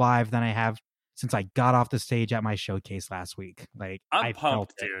more alive than I have since I got off the stage at my showcase last week. Like, I'm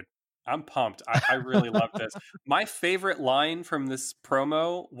pumped, dude. I'm pumped. I really love this. My favorite line from this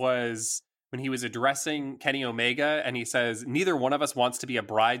promo was when he was addressing Kenny Omega and he says, neither one of us wants to be a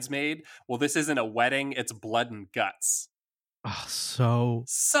bridesmaid. Well, this isn't a wedding. It's blood and guts. Oh,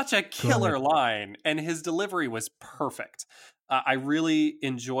 such a killer line. And his delivery was perfect. I really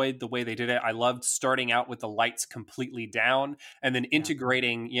enjoyed the way they did it. I loved starting out with the lights completely down and then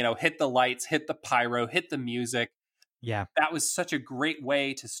integrating, you know, hit the lights, hit the pyro, hit the music. Yeah. That was such a great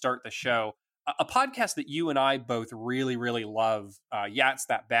way to start the show. A podcast that you and I both really, really love, Yeah, It's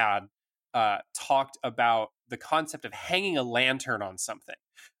That Bad, talked about the concept of hanging a lantern on something,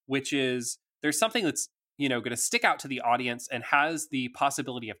 which is there's something that's, you know, going to stick out to the audience and has the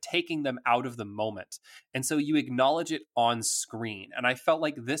possibility of taking them out of the moment. And so you acknowledge it on screen. And I felt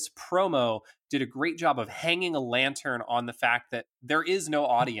like this promo did a great job of hanging a lantern on the fact that there is no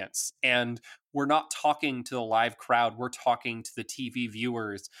audience and we're not talking to the live crowd. We're talking to the TV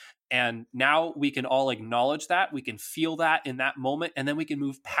viewers. And now we can all acknowledge that. We can feel that in that moment. And then we can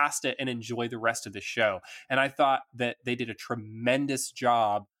move past it and enjoy the rest of the show. And I thought that they did a tremendous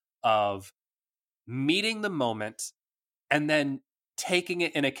job of meeting the moment and then taking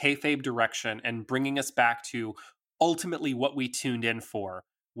it in a kayfabe direction and bringing us back to ultimately what we tuned in for,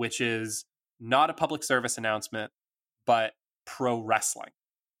 which is not a public service announcement, but pro wrestling.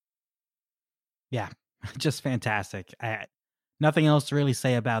 Yeah, just fantastic. Nothing else to really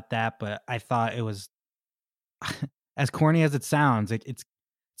say about that, but I thought it was, as corny as it sounds, it's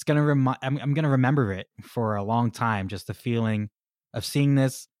gonna I'm gonna remember it for a long time. Just the feeling of seeing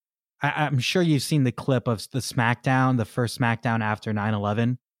this. I'm sure you've seen the clip of the SmackDown, the first SmackDown after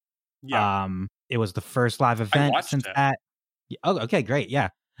 9/11. Yeah. It was the first live event since that. Oh, okay, great. Yeah.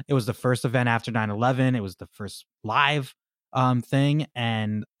 It was the first event after 9/11. It was the first live thing.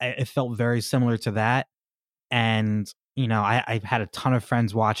 And it felt very similar to that. And, you know, I've had a ton of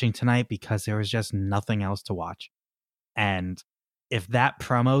friends watching tonight because there was just nothing else to watch. And if that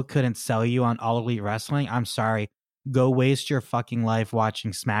promo couldn't sell you on All Elite Wrestling, I'm sorry. Go waste your fucking life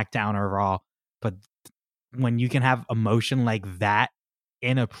watching SmackDown or Raw. But when you can have emotion like that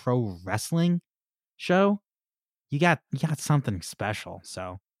in a pro wrestling show, you got something special.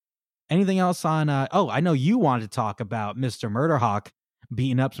 So anything else on I know you wanted to talk about Mr. Murderhawk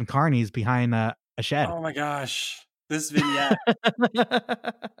beating up some carnies behind a shed. Oh my gosh. This vignette,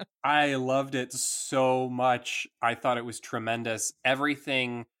 I loved it so much. I thought it was tremendous.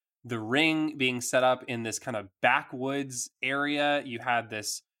 Everything, the ring being set up in this kind of backwoods area, you had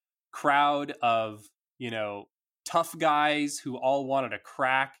this crowd of, tough guys who all wanted a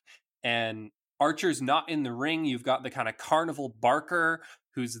crack. And Archer's not in the ring. You've got the kind of carnival barker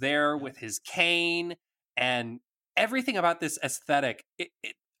who's there with his cane, and everything about this aesthetic.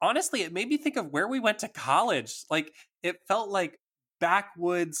 Honestly, it made me think of where we went to college. Like, it felt like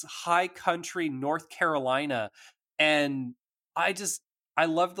backwoods, high country North Carolina. And I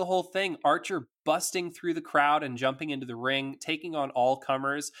loved the whole thing. Archer busting through the crowd and jumping into the ring, taking on all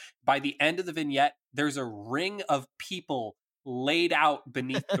comers. By the end of the vignette, there's a ring of people laid out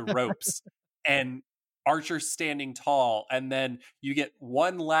beneath the ropes, and Archer standing tall. And then you get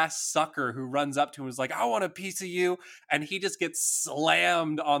one last sucker who runs up to him and is like, I want a piece of you. And he just gets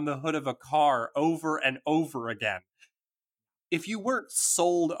slammed on the hood of a car over and over again. If you weren't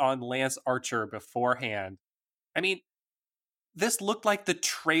sold on Lance Archer beforehand, I mean, this looked like the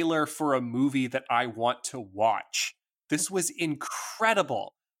trailer for a movie that I want to watch. This was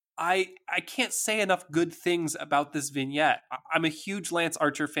incredible. I can't say enough good things about this vignette. I'm a huge Lance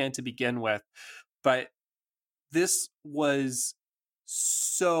Archer fan to begin with, but this was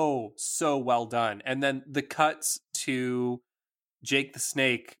so well done. And then the cuts to Jake the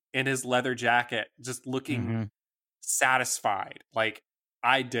Snake in his leather jacket, just looking satisfied. Like,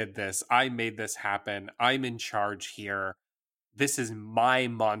 I did this. I made this happen. I'm in charge here. This is my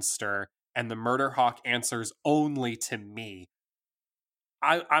monster. And the Murder Hawk answers only to me.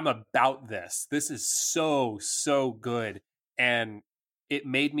 I'm about this. This is so good. And it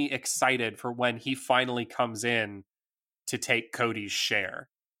made me excited for when he finally comes in to take Cody's share.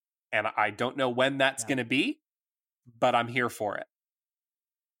 And I don't know when that's going to be, but I'm here for it.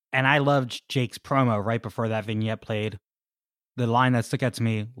 And I loved Jake's promo right before that vignette played. The line that stuck out to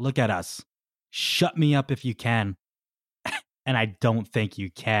me, look at us. Shut me up if you can. And I don't think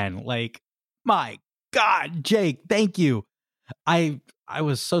you can. Like, my God, Jake, thank you. I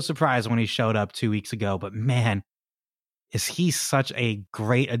was so surprised when he showed up 2 weeks ago, but man, is he such a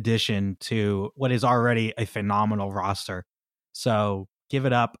great addition to what is already a phenomenal roster. So give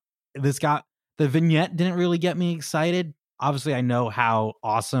it up. The vignette didn't really get me excited. Obviously, I know how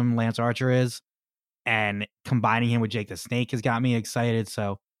awesome Lance Archer is, and combining him with Jake the Snake has got me excited.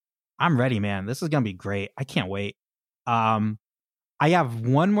 So I'm ready, man. This is going to be great. I can't wait. I have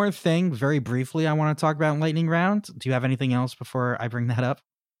one more thing very briefly I want to talk about in Lightning Round. Do you have anything else before I bring that up?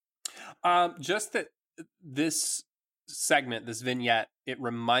 Just that this segment, this vignette, it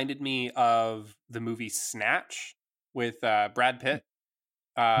reminded me of the movie Snatch with Brad Pitt.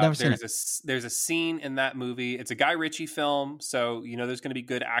 There's a scene in that movie. It's a Guy Ritchie film, so there's going to be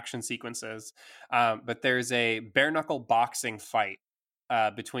good action sequences. But there's a bare knuckle boxing fight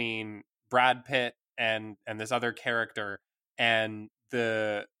between Brad Pitt and this other character, and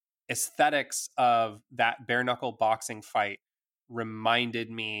the aesthetics of that bare knuckle boxing fight reminded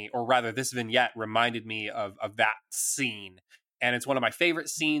me, or rather, this vignette reminded me of that scene. And it's one of my favorite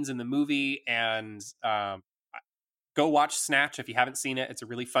scenes in the movie. And go watch Snatch if you haven't seen it. It's a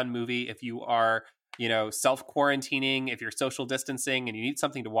really fun movie. If you are, self-quarantining, if you're social distancing and you need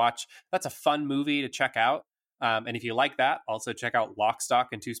something to watch, that's a fun movie to check out. And if you like that, also check out Lock, Stock,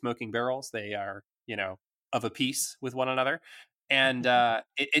 and Two Smoking Barrels. They are, of a piece with one another. And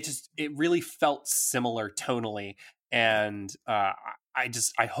it really felt similar tonally. And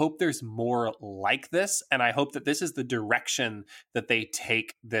I hope there's more like this. And I hope that this is the direction that they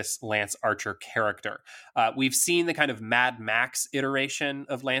take this Lance Archer character. We've seen the kind of Mad Max iteration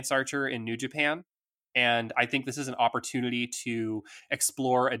of Lance Archer in New Japan. And I think this is an opportunity to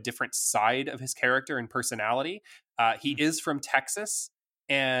explore a different side of his character and personality. He is from Texas.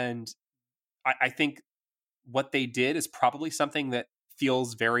 And I think what they did is probably something that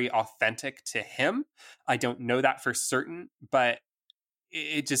feels very authentic to him. I don't know that for certain, but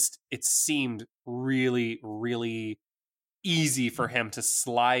it seemed really, really easy for him to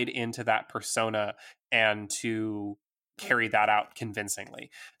slide into that persona and to carry that out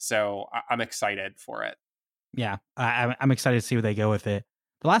convincingly. So I'm excited for it. Yeah, I'm excited to see where they go with it.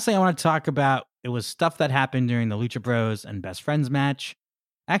 The last thing I want to talk about, it was stuff that happened during the Lucha Bros and Best Friends match.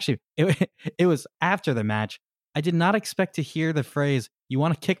 Actually, it was after the match. I did not expect to hear the phrase, "You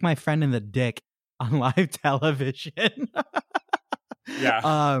want to kick my friend in the dick," on live television.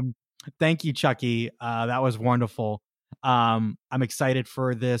 Yeah. Thank you, Chucky. That was wonderful. I'm excited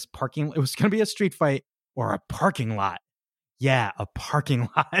for this parking. It was going to be a street fight or a parking lot. Yeah, a parking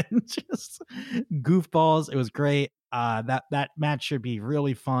lot. Just goofballs. It was great. That match should be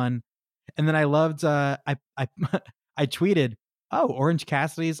really fun. And then I loved. I tweeted, "Oh, Orange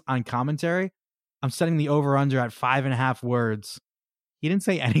Cassidy's on commentary. I'm setting the over/under at 5.5 words." He didn't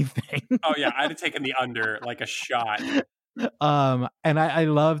say anything. Oh yeah, I'd have taken the under like a shot. And I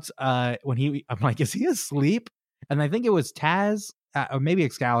loved when I'm like, is he asleep? And I think it was Taz or maybe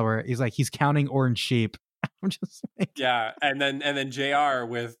Excalibur. He's like, he's counting orange sheep. I'm just like, yeah, and then JR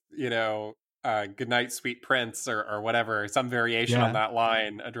with "Good night, sweet prince" or whatever, some variation on that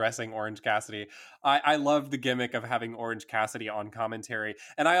line addressing Orange Cassidy. I love the gimmick of having Orange Cassidy on commentary,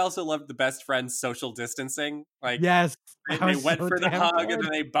 and I also loved the best friends social distancing. Like, yes, they went so for the hug good. and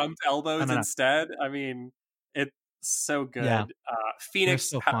then they bumped elbows No. instead. I mean, it's so good. Yeah. Phoenix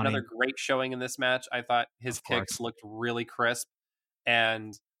so had funny. another great showing in this match. I thought his kicks looked really crisp.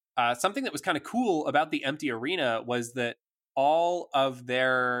 And something that was kind of cool about the empty arena was that all of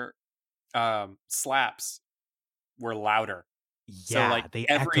their slaps were louder. Yeah, so like they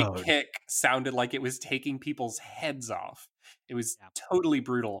every echoed. kick sounded like it was taking people's heads off. It was totally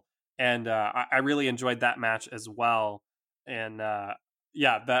brutal. And I really enjoyed that match as well. And that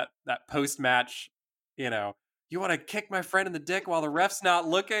post match, you want to kick my friend in the dick while the ref's not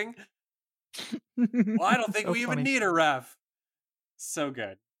looking? Well, I don't think we even need a ref. So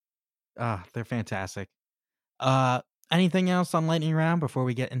good. They're fantastic. Anything else on Lightning Round before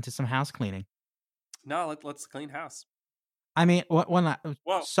we get into some house cleaning? No, let's clean house. I mean,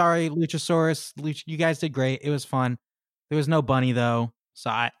 sorry, Luchasaurus. You guys did great. It was fun. There was no bunny though,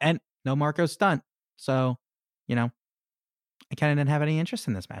 and no Marco stunt. So, I kind of didn't have any interest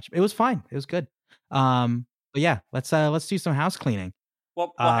in this match. It was fine. It was good. But yeah, let's do some house cleaning.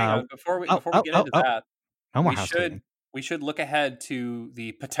 Well, hang on. Before we get into that, no more house cleaning. We should look ahead to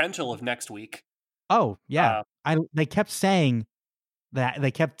the potential of next week. Oh yeah, they kept saying that.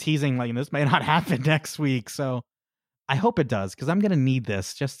 They kept teasing like this may not happen next week. So I hope it does, because I'm gonna need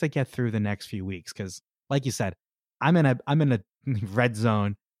this just to get through the next few weeks. Because like you said, I'm in a red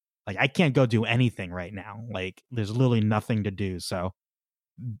zone. Like I can't go do anything right now. Like there's literally nothing to do. So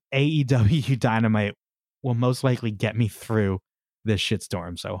AEW Dynamite will most likely get me through this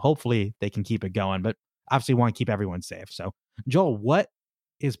shitstorm. So hopefully they can keep it going, but obviously want to keep everyone safe. So Joel, what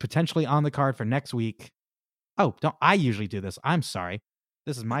is potentially on the card for next week? Oh, don't I usually do this? I'm sorry.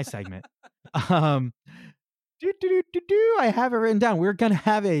 This is my segment. I have it written down. We're going to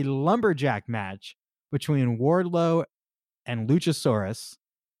have a lumberjack match between Wardlow and Luchasaurus.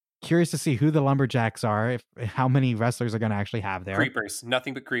 Curious to see who the lumberjacks are, how many wrestlers are going to actually have there. Creepers,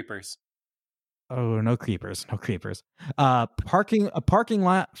 nothing but creepers. Oh, no creepers. A parking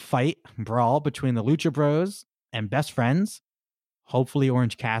lot fight brawl between the Lucha Bros and Best Friends. Hopefully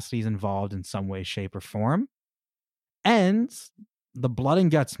Orange Cassidy's involved in some way, shape, or form. And the Blood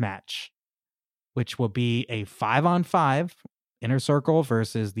and Guts match, which will be a 5-on-5 Inner Circle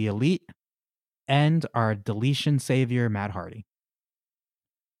versus the Elite and our deletion savior, Matt Hardy.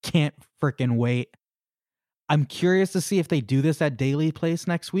 Can't freaking wait. I'm curious to see if they do this at Daily Place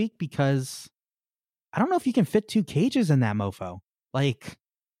next week, because I don't know if you can fit 2 cages in that mofo. Like,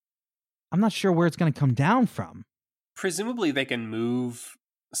 I'm not sure where it's going to come down from. Presumably they can move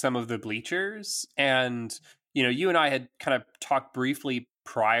some of the bleachers. And, you and I had kind of talked briefly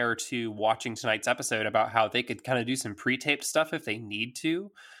prior to watching tonight's episode about how they could kind of do some pre-taped stuff if they need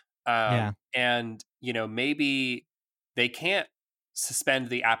to. And, maybe they can't suspend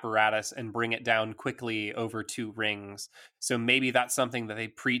the apparatus and bring it down quickly over 2 rings. So maybe that's something that they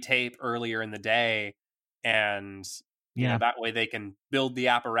pre-tape earlier in the day, and that way they can build the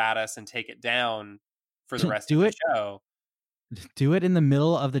apparatus and take it down for the rest of the show. Do it in the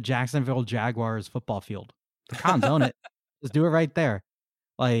middle of the Jacksonville Jaguars football field. The Cons own it. Just do it right there.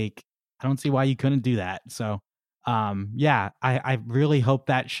 Like, I don't see why you couldn't do that. So I really hope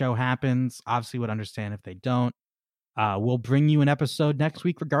that show happens. Obviously would understand if they don't. We'll bring you an episode next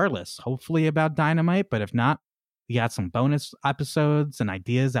week regardless, hopefully about Dynamite. But if not, we got some bonus episodes and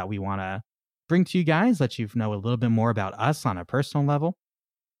ideas that we want to bring to you guys, let you know a little bit more about us on a personal level.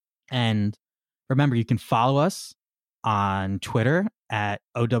 And remember, you can follow us on Twitter at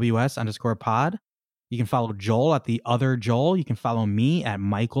OWS_pod. You can follow Joel at the other Joel. You can follow me at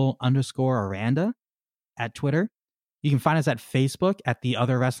Michael_Aranda at Twitter. You can find us at Facebook at The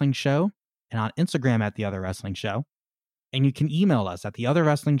Other Wrestling Show and on Instagram at The Other Wrestling Show. And you can email us at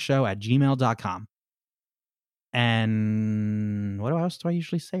theotherwrestlingshow@gmail.com. And what else do I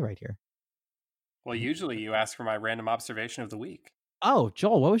usually say right here? Well, usually you ask for my random observation of the week. Oh,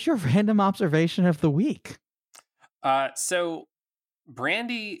 Joel, what was your random observation of the week? So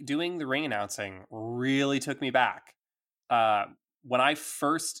Brandy doing the ring announcing really took me back. When I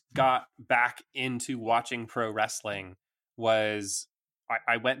first got back into watching pro wrestling was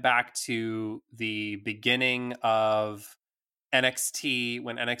I went back to the beginning of NXT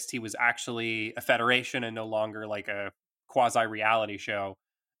when NXT was actually a federation and no longer like a quasi reality show.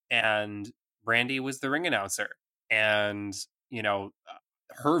 And Brandy was the ring announcer. And,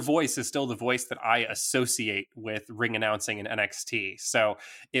 her voice is still the voice that I associate with ring announcing in NXT. So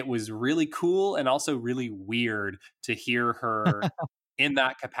it was really cool and also really weird to hear her in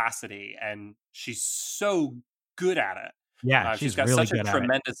that capacity. And she's so good at it. Yeah, She's she's got really such a good at it.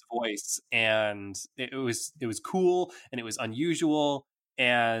 tremendous voice, and it was cool and it was unusual.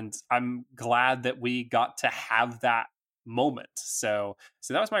 And I'm glad that we got to have that moment. So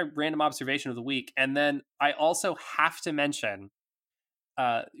that was my random observation of the week. And then I also have to mention,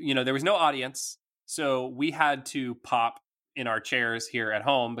 there was no audience, so we had to pop in our chairs here at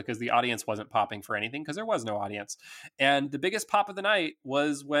home because the audience wasn't popping for anything because there was no audience. And the biggest pop of the night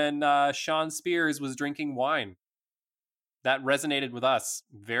was when Sean Spears was drinking wine. That resonated with us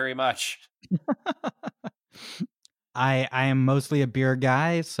very much. I am mostly a beer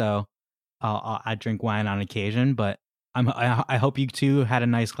guy, so I drink wine on occasion, but I hope you two had a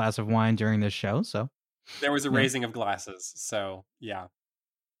nice glass of wine during this show. So there was a raising of glasses. So yeah,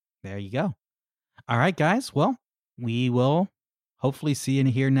 there you go. All right, guys. Well, we will hopefully see you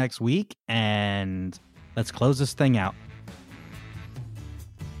here next week, and let's close this thing out.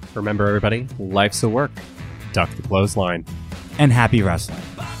 Remember, everybody, life's a work. Duck the clothesline. And happy wrestling.